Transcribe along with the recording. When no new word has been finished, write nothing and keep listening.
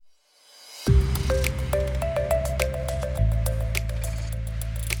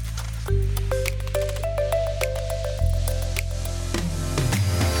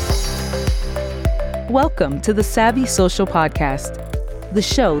Welcome to the Savvy Social Podcast, the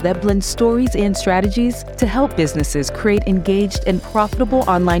show that blends stories and strategies to help businesses create engaged and profitable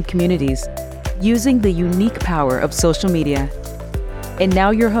online communities using the unique power of social media. And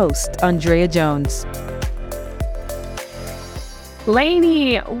now your host, Andrea Jones.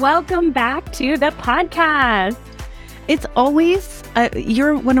 Lanie, welcome back to the podcast. It's always,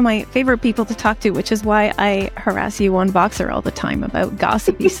 you're one of my favorite people to talk to, which is why I harass you on Voxer all the time about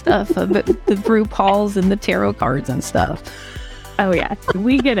gossipy stuff, about the RuPauls and the tarot cards and stuff. Oh, yeah.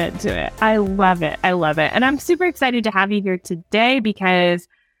 We get into it. I love it. I love it. And I'm super excited to have you here today because,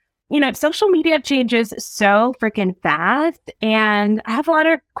 social media changes so freaking fast. And I have a lot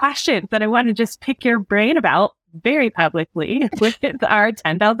of questions that I want to just pick your brain about very publicly with our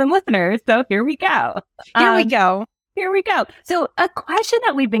 10,000 listeners. So here we go. Here we go. So a question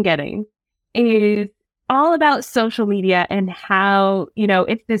that we've been getting is all about social media and how,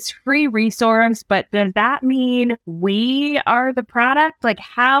 it's this free resource, but does that mean we are the product? Like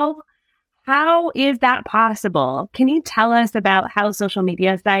how is that possible? Can you tell us about how social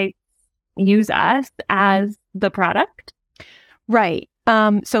media sites use us as the product? Right.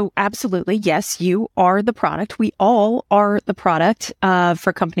 So absolutely. Yes, you are the product. We all are the product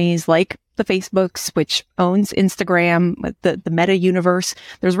for companies like the Facebooks, which owns Instagram, the Meta universe.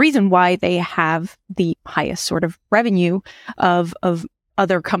 There's a reason why they have the highest sort of revenue of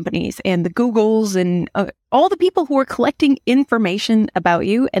other companies, and the Googles and all the people who are collecting information about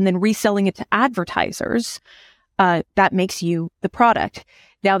you and then reselling it to advertisers. That makes you the product.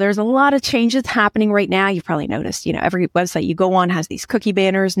 Now, there's a lot of changes happening right now. You've probably noticed, every website you go on has these cookie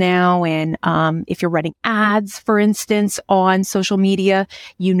banners now. And if you're running ads, for instance, on social media,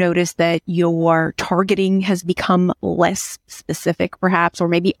 you notice that your targeting has become less specific, perhaps, or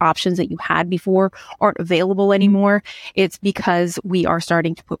maybe options that you had before aren't available anymore. It's because we are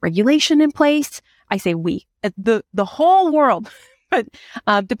starting to put regulation in place. I say we, the whole world. But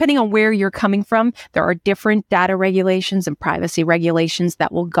depending on where you're coming from, there are different data regulations and privacy regulations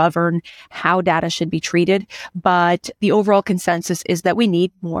that will govern how data should be treated. But the overall consensus is that we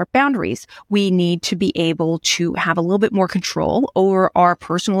need more boundaries. We need to be able to have a little bit more control over our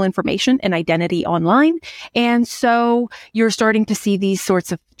personal information and identity online. And so you're starting to see these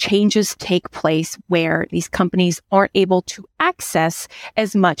sorts of changes take place where these companies aren't able to access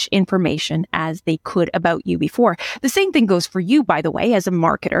as much information as they could about you before. The same thing goes for you, by the way, as a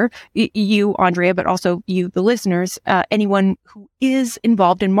marketer, you, Andrea, but also you, the listeners, anyone who is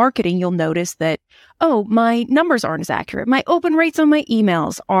involved in marketing, you'll notice that, my numbers aren't as accurate. My open rates on my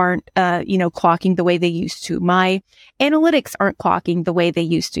emails aren't, clocking the way they used to. My analytics aren't clocking the way they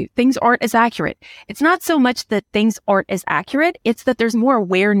used to. Things aren't as accurate. It's not so much that things aren't as accurate. It's that there's more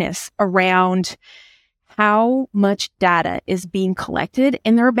awareness around how much data is being collected,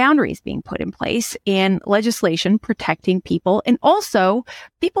 and there are boundaries being put in place and legislation protecting people. And also,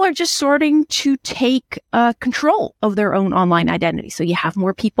 people are just starting to take control of their own online identity. So you have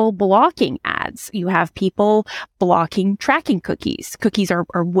more people blocking ads. You have people blocking tracking cookies. Cookies are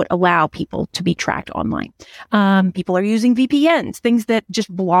what allow people to be tracked online. People are using VPNs, things that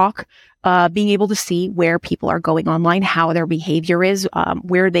just block being able to see where people are going online, how their behavior is,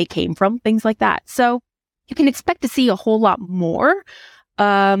 where they came from, things like that. So you can expect to see a whole lot more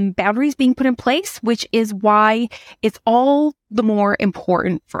boundaries being put in place, which is why it's all the more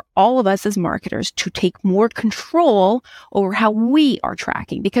important for all of us as marketers to take more control over how we are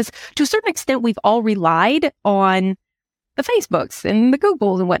tracking. Because to a certain extent, we've all relied on the Facebooks and the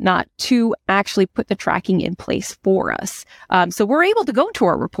Googles and whatnot to actually put the tracking in place for us. So we're able to go to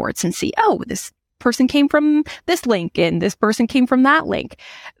our reports and see, this person came from this link and this person came from that link.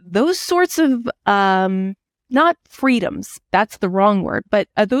 Those sorts of, not freedoms, that's the wrong word, but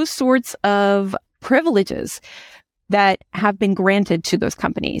those sorts of privileges that have been granted to those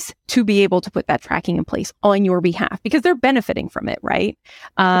companies to be able to put that tracking in place on your behalf because they're benefiting from it, right?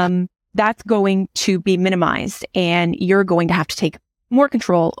 That's going to be minimized, and you're going to have to take more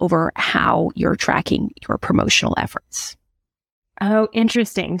control over how you're tracking your promotional efforts. Oh,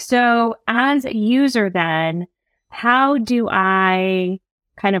 interesting. So as a user then, how do I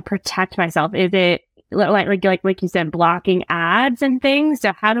kind of protect myself? Is it like you said, blocking ads and things?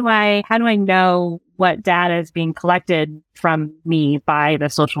 So how do I know what data is being collected from me by the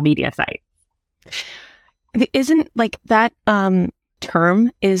social media site? Isn't like that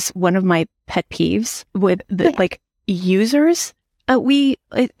term is one of my pet peeves with the users.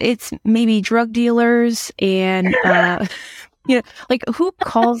 It's maybe drug dealers and Like who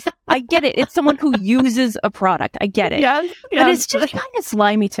calls? I get it. It's someone who uses a product. I get it. Yes, but it's just kind of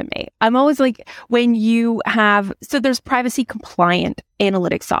slimy to me. I'm always like, when you have, so there's privacy compliant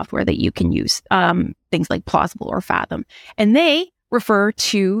analytics software that you can use, things like Plausible or Fathom, and they refer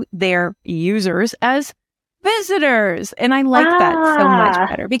to their users as visitors. And I like that so much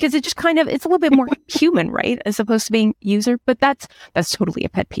better because it just kind of, it's a little bit more human, right? As opposed to being user, but that's totally a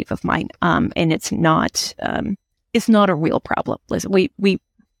pet peeve of mine. And it's not a real problem. Listen,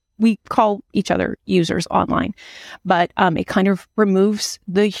 we call each other users online, but it kind of removes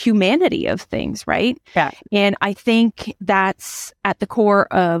the humanity of things, right? Yeah. And I think that's at the core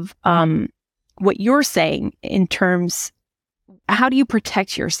of what you're saying in terms, how do you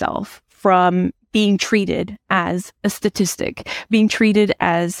protect yourself from being treated as a statistic, being treated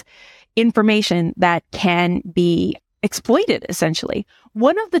as information that can be exploited, essentially.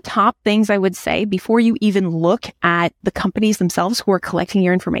 One of the top things I would say before you even look at the companies themselves who are collecting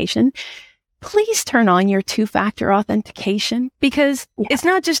your information, please turn on your two-factor authentication, because it's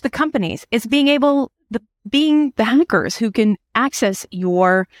not just the companies, it's being the hackers who can access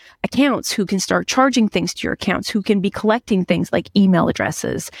your accounts, who can start charging things to your accounts, who can be collecting things like email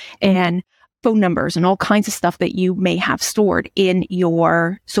addresses and phone numbers and all kinds of stuff that you may have stored in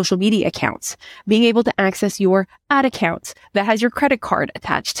your social media accounts, being able to access your ad accounts that has your credit card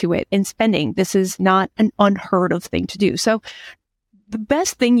attached to it and spending. This is not an unheard of thing to do. So the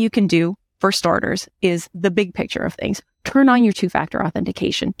best thing you can do, for starters, is the big picture of things. Turn on your two-factor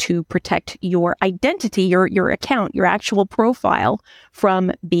authentication to protect your identity, your account, your actual profile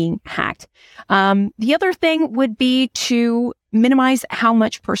from being hacked. The other thing would be to minimize how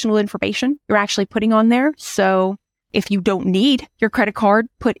much personal information you're actually putting on there. So if you don't need your credit card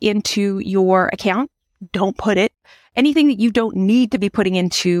put into your account, don't put it. Anything that you don't need to be putting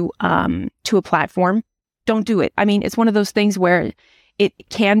into to a platform, don't do it. I mean, it's one of those things where it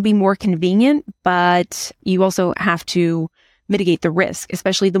can be more convenient, but you also have to mitigate the risk.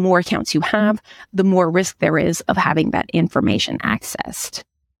 Especially the more accounts you have, the more risk there is of having that information accessed.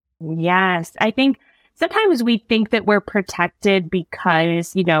 Yes. I think sometimes we think that we're protected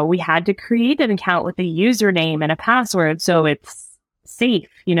because, we had to create an account with a username and a password, so it's safe,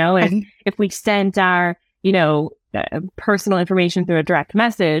 if we send our, personal information through a direct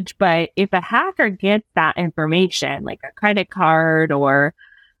message. But if a hacker gets that information, like a credit card or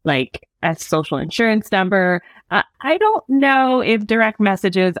like a social insurance number, I don't know if direct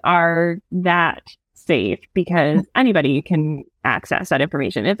messages are that safe, because anybody can access that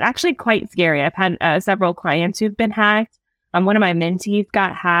information. It's actually quite scary. I've had several clients who've been hacked. One of my mentees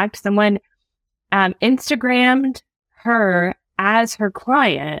got hacked. Someone Instagrammed her as her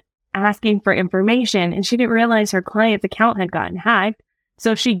client, asking for information, and she didn't realize her client's account had gotten hacked.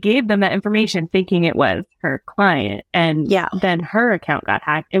 So she gave them that information thinking it was her client, and then her account got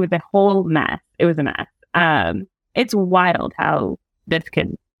hacked. It was a whole mess. It was a mess. It's wild how this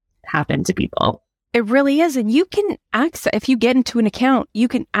can happen to people. It really is. And you can access, if you get into an account, you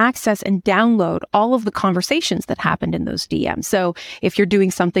can access and download all of the conversations that happened in those DMs. So if you're doing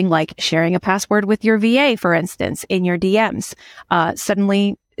something like sharing a password with your VA, for instance, in your DMs,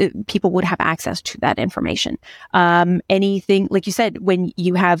 suddenly people would have access to that information. Anything, like you said, when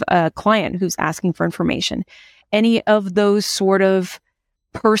you have a client who's asking for information, any of those sort of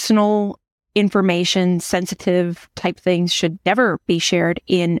personal information, sensitive type things should never be shared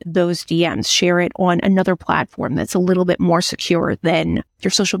in those DMs. Share it on another platform that's a little bit more secure than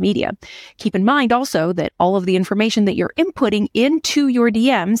your social media. Keep in mind also that all of the information that you're inputting into your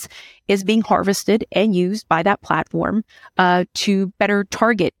DMs is being harvested and used by that platform to better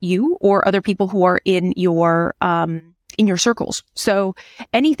target you or other people who are in your circles. So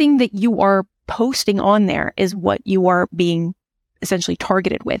anything that you are posting on there is what you are being essentially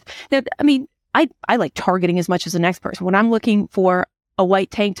targeted with. Now, I mean, I like targeting as much as the next person. When I'm looking for a white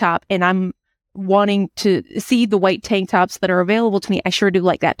tank top and I'm wanting to see the white tank tops that are available to me, I sure do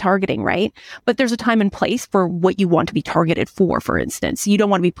like that targeting, right? But there's a time and place for what you want to be targeted for instance. You don't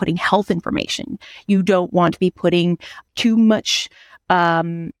want to be putting health information. You don't want to be putting too much,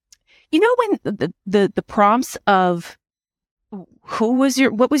 when the prompts of what was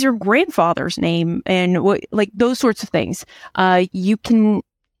your grandfather's name and what, like those sorts of things, you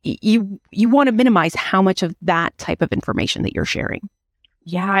want to minimize how much of that type of information that you're sharing.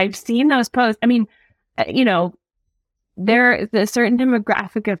 Yeah, I've seen those posts. I mean, there is a certain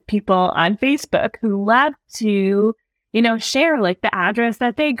demographic of people on Facebook who love to, share like the address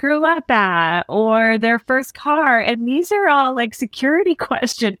that they grew up at or their first car. And these are all like security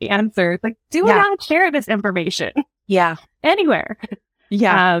question answers. Like, do not share this information. Yeah. Anywhere.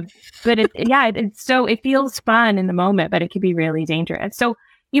 Yeah. But it feels fun in the moment, but it can be really dangerous. So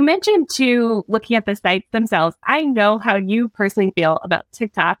you mentioned too, looking at the sites themselves. I know how you personally feel about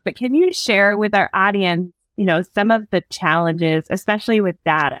TikTok, but can you share with our audience, some of the challenges, especially with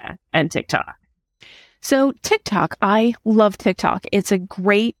data and TikTok? So TikTok, I love TikTok. It's a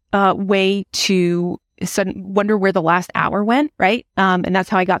great way to wonder where the last hour went, right? And that's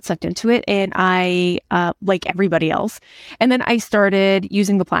how I got sucked into it. And I, like everybody else. And then I started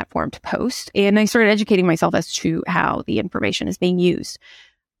using the platform to post, and I started educating myself as to how the information is being used.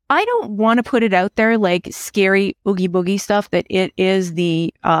 I don't want to put it out there like scary oogie boogie stuff that it is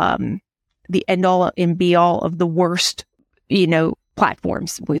the end all and be all of the worst,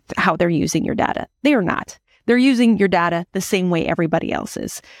 platforms with how they're using your data. They are not. They're using your data the same way everybody else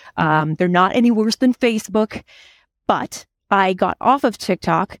is. They're not any worse than Facebook, but I got off of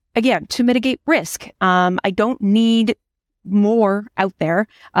TikTok, again, to mitigate risk. I don't need more out there.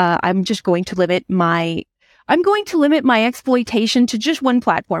 I'm going to limit my exploitation to just one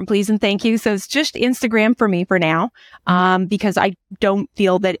platform, please and thank you. So it's just Instagram for me for now, because I don't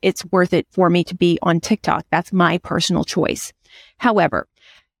feel that it's worth it for me to be on TikTok. That's my personal choice. However,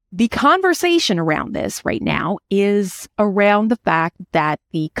 the conversation around this right now is around the fact that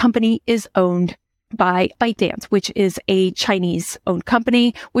the company is owned by ByteDance, which is a Chinese-owned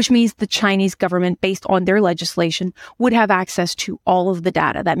company, which means the Chinese government, based on their legislation, would have access to all of the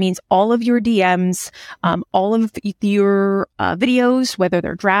data. That means all of your DMs, all of your videos, whether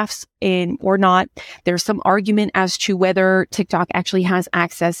they're drafts in or not. There's some argument as to whether TikTok actually has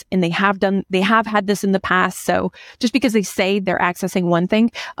access, and they have had this in the past. So just because they say they're accessing one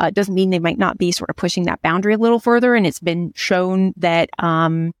thing, doesn't mean they might not be sort of pushing that boundary a little further. And it's been shown that,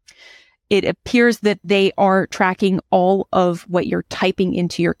 it appears that they are tracking all of what you're typing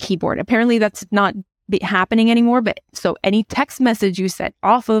into your keyboard. Apparently that's not happening anymore, but so any text message you sent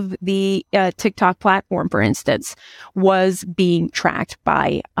off of the TikTok platform, for instance, was being tracked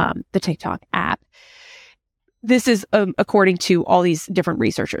by the TikTok app. This is according to all these different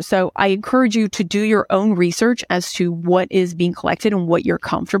researchers. So I encourage you to do your own research as to what is being collected and what you're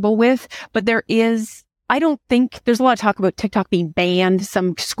comfortable with. But I don't think there's a lot of talk about TikTok being banned.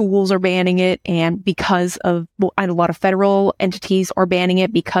 Some schools are banning it, and because of a lot of federal entities are banning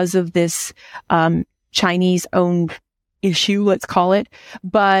it because of this Chinese-owned issue, let's call it.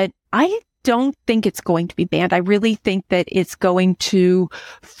 But I don't think it's going to be banned. I really think that it's going to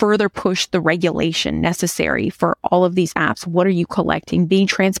further push the regulation necessary for all of these apps. What are you collecting? Being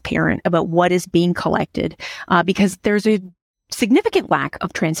transparent about what is being collected, because there's a significant lack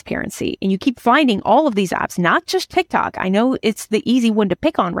of transparency. And you keep finding all of these apps, not just TikTok. I know it's the easy one to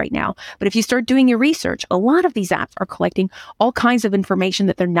pick on right now, but if you start doing your research, a lot of these apps are collecting all kinds of information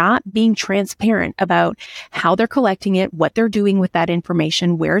that they're not being transparent about how they're collecting it, what they're doing with that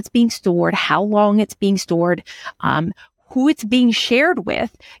information, where it's being stored, how long it's being stored, who it's being shared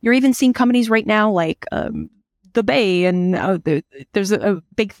with. You're even seeing companies right now like, the Bay, and there's a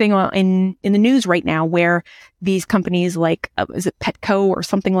big thing in the news right now where these companies like, is it Petco or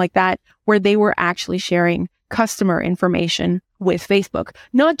something like that, where they were actually sharing customer information with Facebook,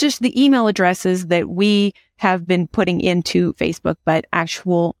 not just the email addresses that we have been putting into Facebook, but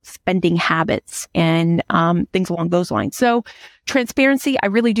actual spending habits and things along those lines. So transparency, I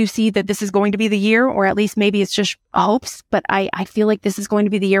really do see that this is going to be the year, or at least maybe it's just hopes, but I feel like this is going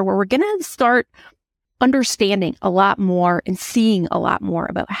to be the year where we're going to start understanding a lot more and seeing a lot more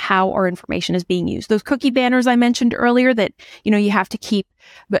about how our information is being used. Those cookie banners I mentioned earlier that, you have to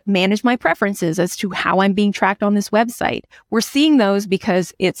manage my preferences as to how I'm being tracked on this website. We're seeing those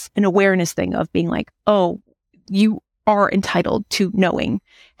because it's an awareness thing of being like, oh, you are entitled to knowing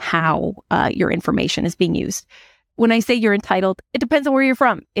how your information is being used. When I say you're entitled, it depends on where you're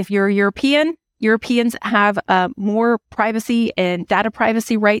from. If you're Europeans have more privacy and data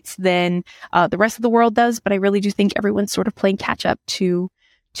privacy rights than the rest of the world does. But I really do think everyone's sort of playing catch up to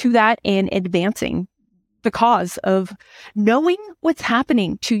that and advancing the cause of knowing what's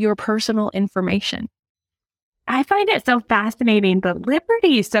happening to your personal information. I find it so fascinating the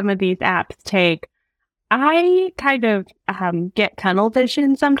liberty some of these apps take. I kind of get tunnel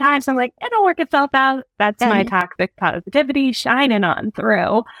vision sometimes. I'm like, it'll work itself out. That's my toxic positivity shining on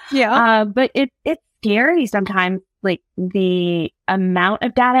through. Yeah. But it's scary sometimes, like the amount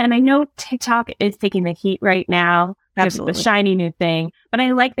of data. And I know TikTok is taking the heat right now. Absolutely. The shiny new thing. But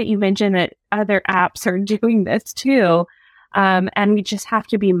I like that you mentioned that other apps are doing this too. And we just have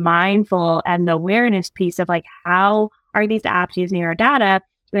to be mindful, and the awareness piece of like, how are these apps using our data?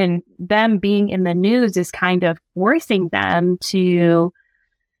 And them being in the news is kind of forcing them to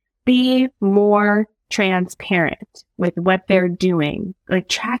be more transparent with what they're doing. Like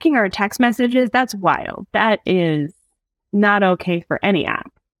tracking our text messages, that's wild. That is not okay for any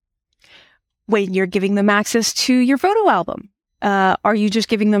app. When you're giving them access to your photo album, are you just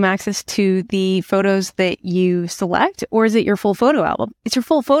giving them access to the photos that you select, or is it your full photo album? It's your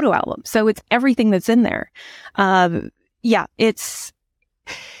full photo album. So it's everything that's in there. Yeah, it's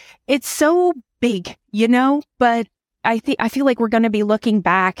so big, but I feel like we're going to be looking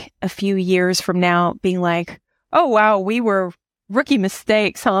back a few years from now being like, oh, wow, we were rookie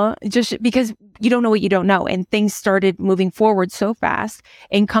mistakes, huh? Just because you don't know what you don't know. And things started moving forward so fast,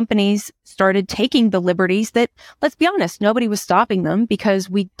 and companies started taking the liberties that, let's be honest, nobody was stopping them because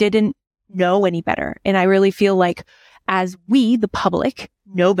we didn't know any better. And I really feel like as we, the public,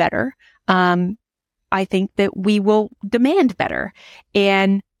 know better, I think that we will demand better.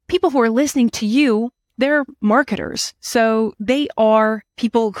 And people who are listening to you, they're marketers. So they are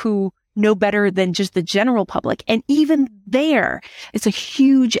people who know better than just the general public. And even there, it's a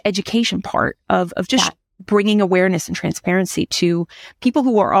huge education part of just bringing awareness and transparency to people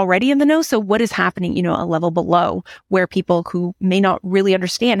who are already in the know. So what is happening, a level below, where people who may not really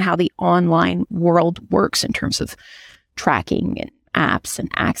understand how the online world works in terms of tracking and apps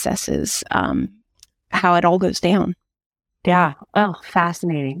and accesses, how it all goes down. Yeah. Oh,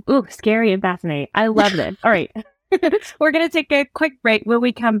 fascinating. Ooh, scary and fascinating. I love this. All right. We're going to take a quick break. When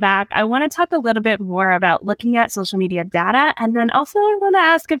we come back, I want to talk a little bit more about looking at social media data. And then also I want to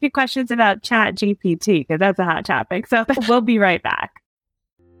ask a few questions about ChatGPT, because that's a hot topic. So we'll be right back.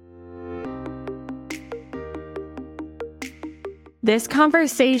 This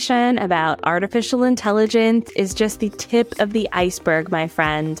conversation about artificial intelligence is just the tip of the iceberg, my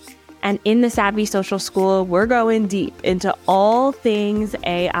friend. And in the Savvy Social School, we're going deep into all things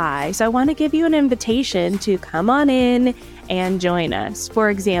AI. So I want to give you an invitation to come on in and join us. For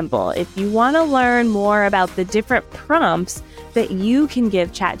example, if you want to learn more about the different prompts that you can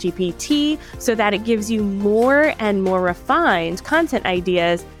give ChatGPT so that it gives you more and more refined content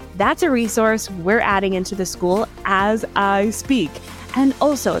ideas, that's a resource we're adding into the school as I speak. And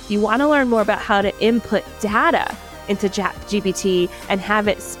also, if you want to learn more about how to input data into ChatGPT and have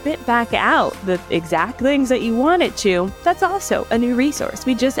it spit back out the exact things that you want it to, that's also a new resource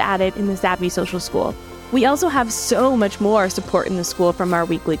we just added in the Savvy Social School. We also have so much more support in the school, from our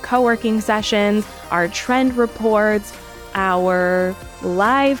weekly co-working sessions, our trend reports, our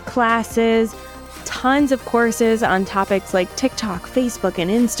live classes, tons of courses on topics like TikTok, Facebook,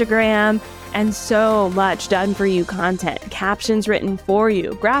 and Instagram, and so much done for you content, captions written for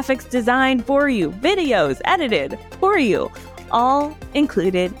you, graphics designed for you, videos edited for you, all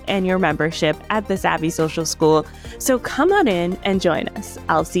included in your membership at the Savvy Social School. So come on in and join us.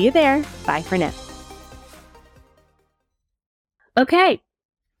 I'll see you there. Bye for now. Okay,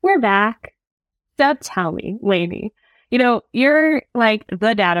 we're back. So tell me, Lanie, you're like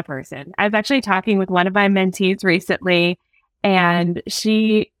the data person. I was actually talking with one of my mentees recently, and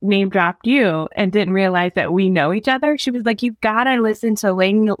she name dropped you and didn't realize that we know each other. She was like, "You gotta listen to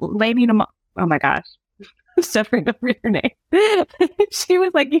Lanie Lamarre." Oh my gosh, I'm suffering over your name. She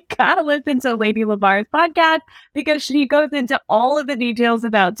was like, "You gotta listen to Lanie Lamarre's podcast because she goes into all of the details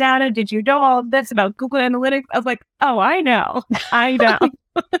about data. Did you know all of this about Google Analytics?" I was like, "Oh, I know.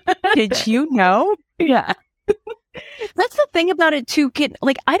 Did you know?" Yeah. That's the thing about it too, kid.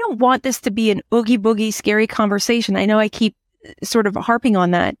 Like, I don't want this to be an oogie boogie scary conversation. I know I keep sort of harping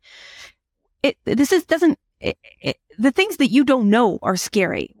on that. The things that you don't know are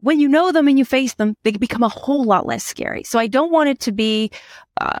scary. When you know them and you face them, they become a whole lot less scary. So I don't want it to be,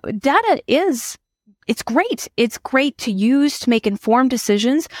 data it's great. It's great to use to make informed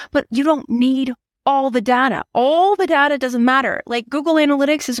decisions, but you don't need all the data. All the data doesn't matter. Like Google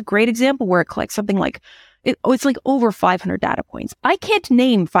Analytics is a great example where it collects something like it's like over 500 data points. I can't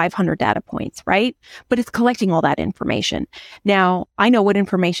name 500 data points, right? But it's collecting all that information. Now, I know what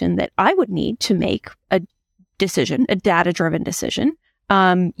information that I would need to make a decision, a data-driven decision.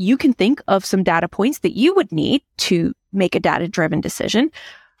 You can think of some data points that you would need to make a data-driven decision.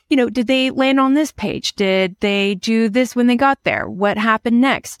 Did they land on this page? Did they do this when they got there? What happened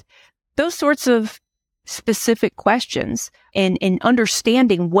next? Those sorts of specific questions and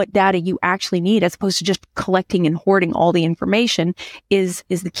understanding what data you actually need, as opposed to just collecting and hoarding all the information, is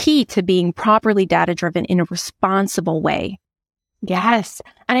the key to being properly data driven in a responsible way. Yes.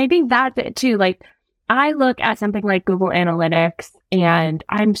 And I think that's it too. Like, I look at something like Google Analytics and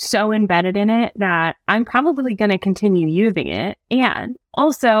I'm so embedded in it that I'm probably going to continue using it. And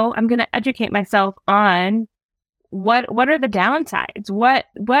also I'm going to educate myself on what are the downsides? What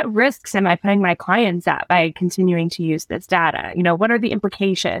risks am I putting my clients at by continuing to use this data? What are the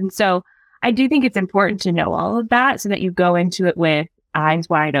implications? So I do think it's important to know all of that so that you go into it with eyes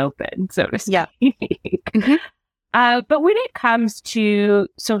wide open, so to speak. Yeah. Mm-hmm. But when it comes to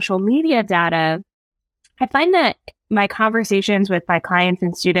social media data, I find that my conversations with my clients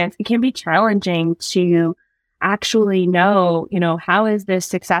and students, it can be challenging to actually know, how is this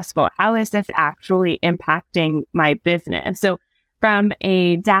successful? How is this actually impacting my business? So from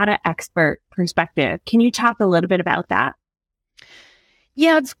a data expert perspective, can you talk a little bit about that?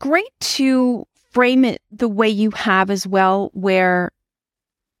 Yeah, it's great to frame it the way you have as well, where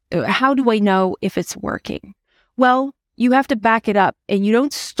how do I know if it's working? Well, you have to back it up, and you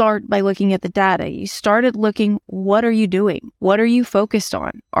don't start by looking at the data. You started looking, what are you doing? What are you focused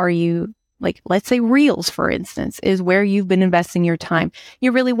on? Are you, let's say Reels, for instance, is where you've been investing your time.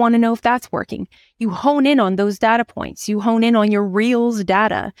 You really want to know if that's working. You hone in on those data points. You hone in on your Reels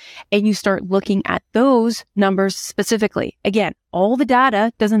data, and you start looking at those numbers specifically. Again, all the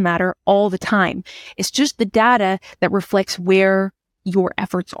data doesn't matter all the time. It's just the data that reflects where your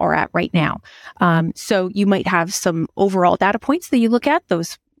efforts are at right now. So you might have some overall data points that you look at,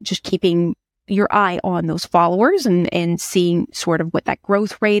 those just keeping your eye on those followers and seeing sort of what that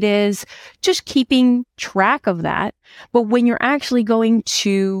growth rate is, just keeping track of that. But when you're actually going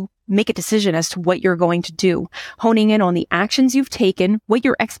to make a decision as to what you're going to do, honing in on the actions you've taken, what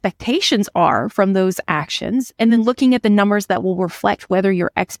your expectations are from those actions, and then looking at the numbers that will reflect whether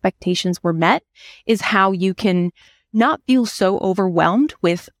your expectations were met is how you can not feel so overwhelmed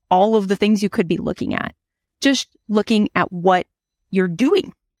with all of the things you could be looking at. Just looking at what you're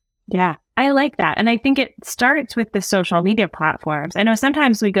doing. Yeah, I like that. And I think it starts with the social media platforms. I know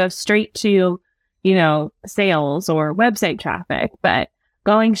sometimes we go straight to, sales or website traffic, but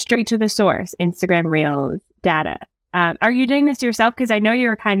going straight to the source, Instagram Reels, data. Are you doing this yourself? Because I know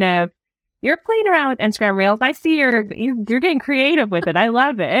you're playing around with Instagram Reels. I see you're getting creative with it. I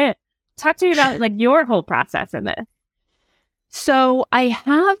love it. Talk to me about your whole process in this. So I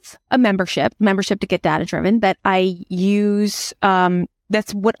have a membership to get data driven that I use.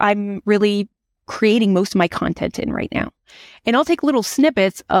 That's what I'm really creating most of my content in right now. And I'll take little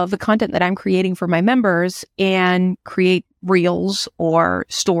snippets of the content that I'm creating for my members and create reels or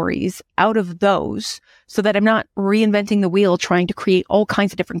stories out of those so that I'm not reinventing the wheel trying to create all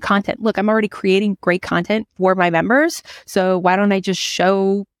kinds of different content. Look, I'm already creating great content for my members. So why don't I just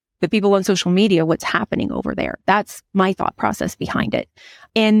show the people on social media what's happening over there? That's my thought process behind it.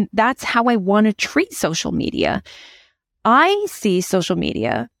 And that's how I want to treat social media. I see social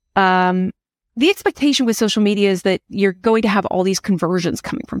media, the expectation with social media is that you're going to have all these conversions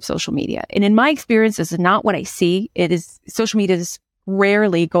coming from social media. And in my experience, this is not what I see. Social media is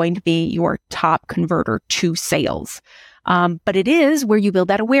rarely going to be your top converter to sales. But it is where you build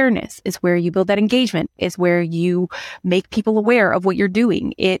that awareness. It's where you build that engagement. It's where you make people aware of what you're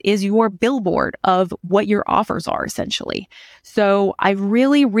doing. It is your billboard of what your offers are, essentially. So I've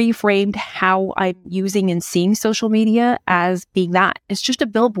really reframed how I'm using and seeing social media as being that. It's just a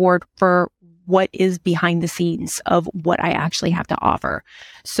billboard for what is behind the scenes of what I actually have to offer.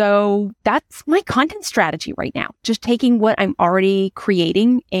 So that's my content strategy right now. Just taking what I'm already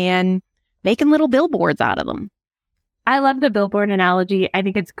creating and making little billboards out of them. I love the billboard analogy. I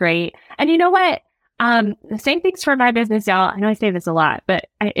think it's great. And you know what? The same things for my business, y'all. I know I say this a lot, but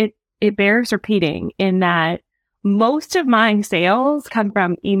it bears repeating in that most of my sales come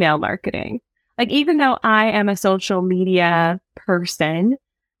from email marketing. Even though I am a social media person,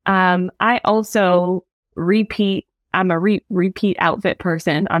 I also I'm a repeat outfit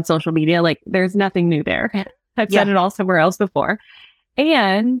person on social media. There's nothing new there. I've said it all somewhere else before.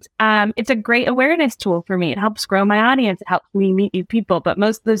 And it's a great awareness tool for me. It helps grow my audience. It helps me meet new people. But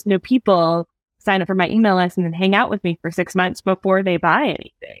most of those new people sign up for my email list and then hang out with me for 6 months before they buy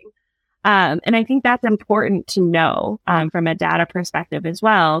anything. And I think that's important to know from a data perspective as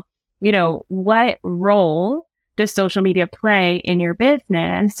well. What role does social media play in your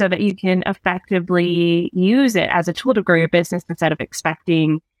business so that you can effectively use it as a tool to grow your business instead of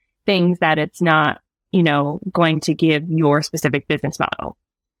expecting things that it's not going to give your specific business model.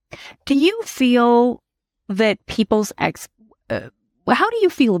 Do you feel that how do you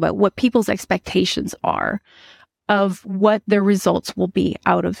feel about what people's expectations are of what their results will be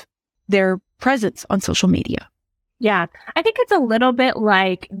out of their presence on social media? Yeah, I think it's a little bit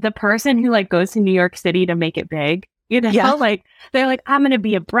like the person who goes to New York City to make it big. They're I'm going to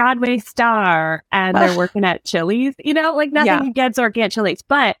be a Broadway star, and they're working at Chili's. Nothing against organic Chili's,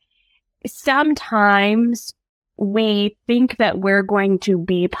 but sometimes we think that we're going to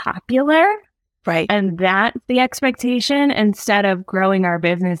be popular, right? And that's the expectation instead of growing our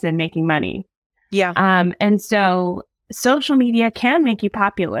business and making money. Yeah. And so social media can make you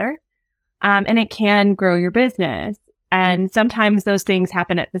popular. and it can grow your business. And sometimes those things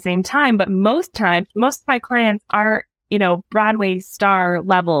happen at the same time, but most times, most of my clients are, Broadway star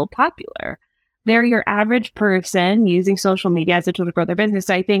level popular. They're your average person using social media as a tool to grow their business.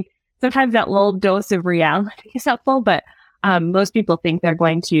 So I think sometimes that little dose of reality is helpful, but most people think they're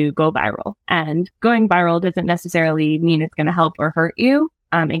going to go viral. And going viral doesn't necessarily mean it's going to help or hurt you.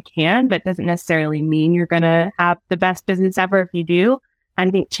 It can, but doesn't necessarily mean you're going to have the best business ever if you do. I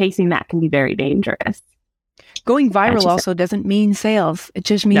think chasing that can be very dangerous. Going viral also doesn't mean sales. It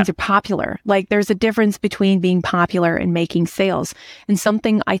just means you're popular. Like there's a difference between being popular and making sales. And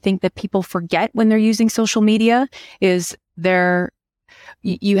something I think that people forget when they're using social media is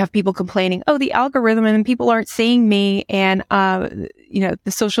you have people complaining, oh, the algorithm and people aren't seeing me. And, the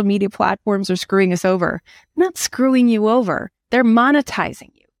social media platforms are screwing us over. Not screwing you over. They're monetizing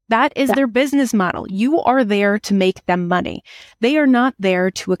you. That is their business model. You are there to make them money. They are not there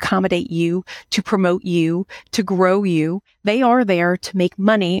to accommodate you, to promote you, to grow you. They are there to make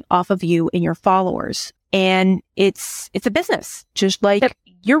money off of you and your followers. And it's a business, just like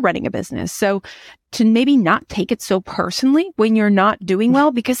you're running a business. So to maybe not take it so personally when you're not doing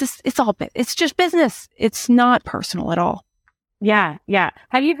well, because it's just business. It's not personal at all. Yeah. Yeah.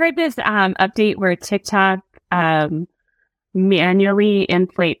 Have you heard this update where TikTok manually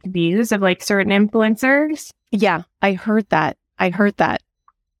inflate views of like certain influencers? Yeah, I heard that.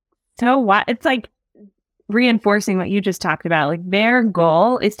 So what? It's like reinforcing what you just talked about. Like their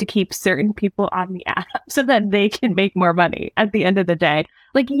goal is to keep certain people on the app so that they can make more money at the end of the day.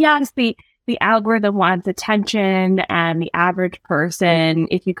 Like, yes, the algorithm wants attention, and the average person,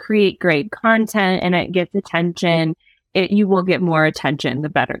 if you create great content and it gets attention, you will get more attention the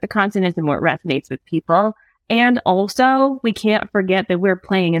better the content is, the more it resonates with people. And also, we can't forget that we're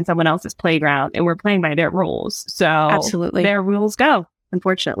playing in someone else's playground and we're playing by their rules. So absolutely, their rules go,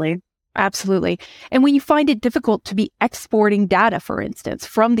 unfortunately. Absolutely. And when you find it difficult to be exporting data, for instance,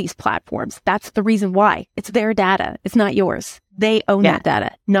 from these platforms, that's the reason why. It's their data. It's not yours. They own that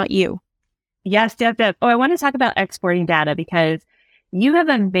data, not you. Yes, Deb. Oh, I want to talk about exporting data because you have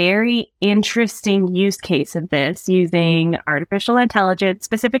a very interesting use case of this using artificial intelligence,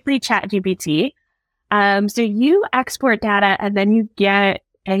 specifically ChatGPT. So you export data and then you get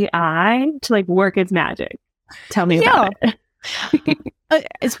AI to like work its magic. Tell me about it.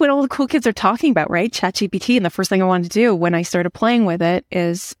 It's what all the cool kids are talking about, right? ChatGPT. And the first thing I wanted to do when I started playing with it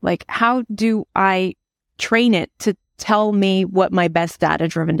is like, how do I train it to tell me what my best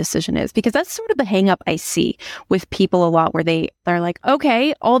data-driven decision is? Because that's sort of the hang up I see with people a lot where they're like,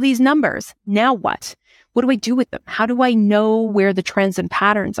 okay, all these numbers, now what? What do I do with them? How do I know where the trends and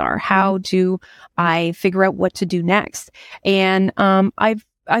patterns are? How do I figure out what to do next? And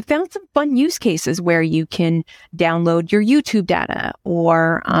I found some fun use cases where you can download your YouTube data,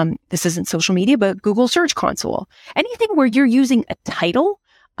 or this isn't social media, but Google Search Console. Anything where you're using a title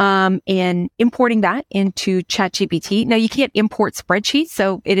and importing that into ChatGPT. Now, you can't import spreadsheets,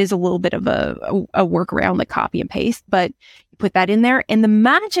 so it is a little bit of a workaround, like copy and paste, but put that in there and the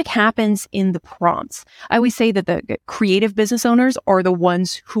magic happens in the prompts. I always say that the creative business owners are the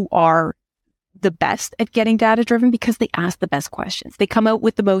ones who are the best at getting data driven because they ask the best questions. They come out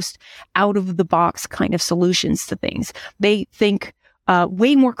with the most out of the box kind of solutions to things. They think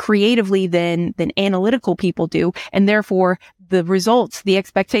way more creatively than analytical people do. And therefore the results, the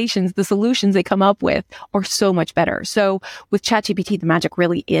expectations, the solutions they come up with are so much better. So with ChatGPT, the magic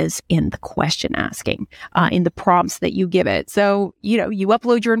really is in the question asking, in the prompts that you give it. So, you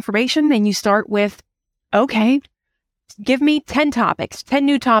upload your information and you start with, okay, give me 10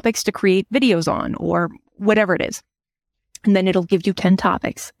 new topics to create videos on, or whatever it is. And then it'll give you 10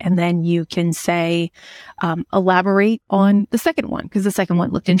 topics. And then you can say, elaborate on the second one, because the second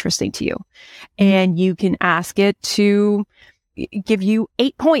one looked interesting to you. And you can ask it to give you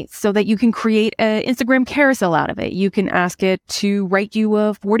 8 points so that you can create an Instagram carousel out of it. You can ask it to write you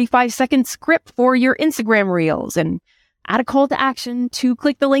a 45-second script for your Instagram reels and add a call to action to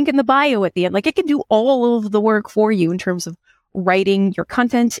click the link in the bio at the end. Like, it can do all of the work for you in terms of writing your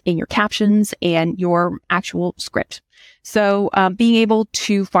content and your captions and your actual script. So being able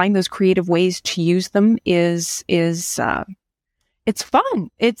to find those creative ways to use them is it's fun.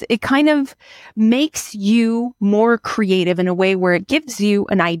 It kind of makes you more creative in a way where it gives you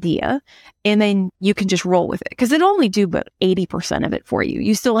an idea and then you can just roll with it, because it'll only do about 80% of it for you.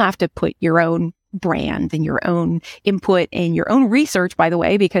 You still have to put your own brand and your own input and your own research, by the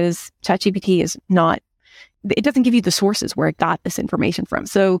way, because ChatGPT it doesn't give you the sources where it got this information from.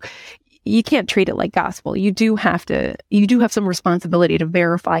 So you can't treat it like gospel. You do have some responsibility to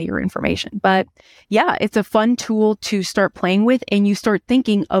verify your information. But yeah, it's a fun tool to start playing with, and you start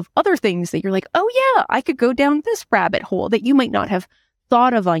thinking of other things that you're like, oh yeah, I could go down this rabbit hole that you might not have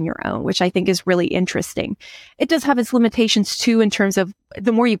thought of on your own, which I think is really interesting. It does have its limitations too, in terms of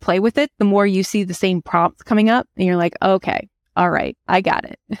the more you play with it, the more you see the same prompts coming up, and you're like, okay, all right, I got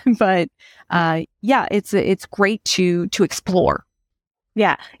it. But yeah, it's great to explore.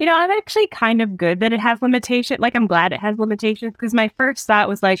 Yeah. I'm actually kind of good that it has limitations. Like, I'm glad it has limitations, because my first thought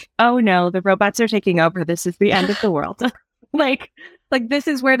was like, oh no, the robots are taking over. This is the end of the world. like this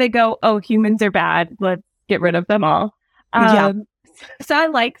is where they go, oh, humans are bad. Let's get rid of them all. Yeah. So I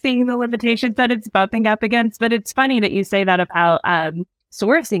like seeing the limitations that it's bumping up against, but it's funny that you say that about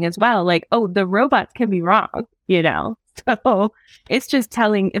sourcing as well. Like, oh, the robots can be wrong, So it's just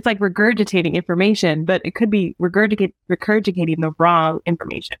it's like regurgitating information, but it could be regurgitating the wrong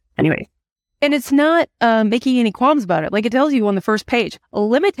information. Anyway. And it's not making any qualms about it. Like, it tells you on the first page,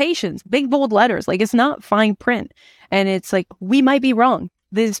 limitations, big bold letters. Like, it's not fine print. And it's like, we might be wrong.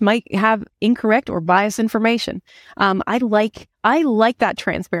 This might have incorrect or biased information. I like that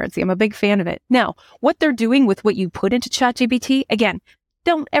transparency. I'm a big fan of it. Now, what they're doing with what you put into ChatGPT, again,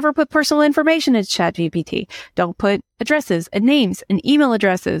 don't ever put personal information into ChatGPT. Don't put addresses and names and email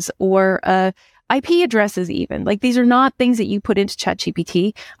addresses or IP addresses even. Like, these are not things that you put into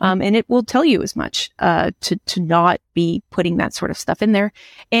ChatGPT, and it will tell you as much to not be putting that sort of stuff in there.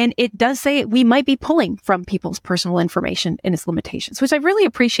 And it does say we might be pulling from people's personal information and its limitations, which I really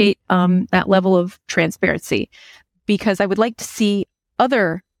appreciate that level of transparency, because I would like to see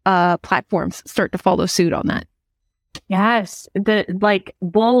other platforms start to follow suit on that. Yes, the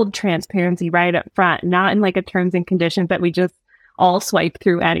bold transparency right up front, not in like a terms and conditions that we just all swipe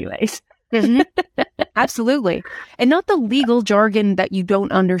through anyways. Mm-hmm. Absolutely. And not the legal jargon that you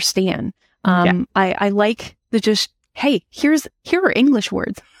don't understand. I like the just, hey, here are English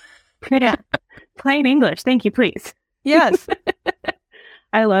words. Yeah. Plain English. Thank you, please. Yes.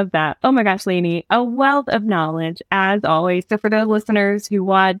 I love that. Oh my gosh, Lanie, a wealth of knowledge as always. So for those listeners who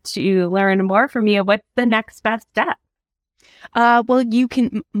want to learn more from you, what's the next best step? Well, you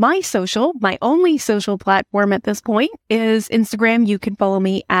can, my only social platform at this point is Instagram. You can follow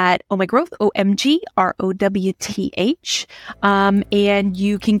me at OhMyGrowth, OMGROWTH. And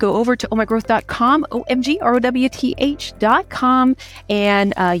you can go over to ohmygrowth.com, OMGROWTH.com.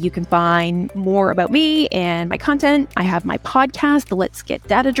 And you can find more about me and my content. I have my podcast, the Let's Get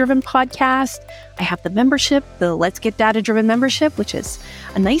Data Driven podcast. I have the membership, the Let's Get Data Driven membership, which is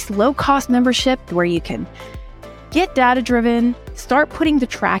a nice low-cost membership where you can get data-driven, start putting the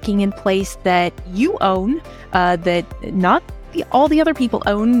tracking in place that you own, that not all the other people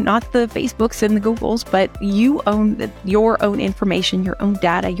own, not the Facebooks and the Googles, but you own your own information, your own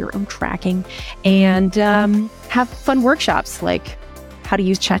data, your own tracking, and have fun workshops like how to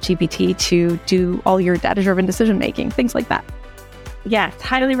use ChatGPT to do all your data-driven decision-making, things like that. Yes,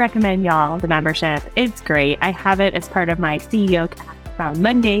 highly recommend y'all the membership. It's great. I have it as part of my CEO cast on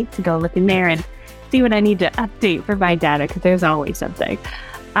Monday to go look in there and see what I need to update for my data, because there's always something.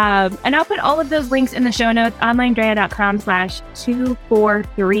 And I'll put all of those links in the show notes,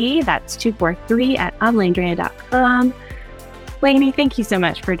 onlinedrea.com/243. That's 243 at onlinedrea.com. Lanie, thank you so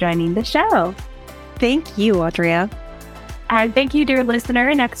much for joining the show. Thank you, Audrea. And thank you, dear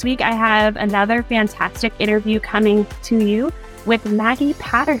listener. Next week, I have another fantastic interview coming to you with Maggie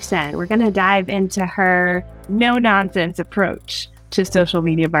Patterson. We're going to dive into her no-nonsense approach to social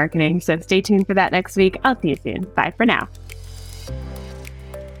media marketing. So stay tuned for that next week. I'll see you soon. Bye for now.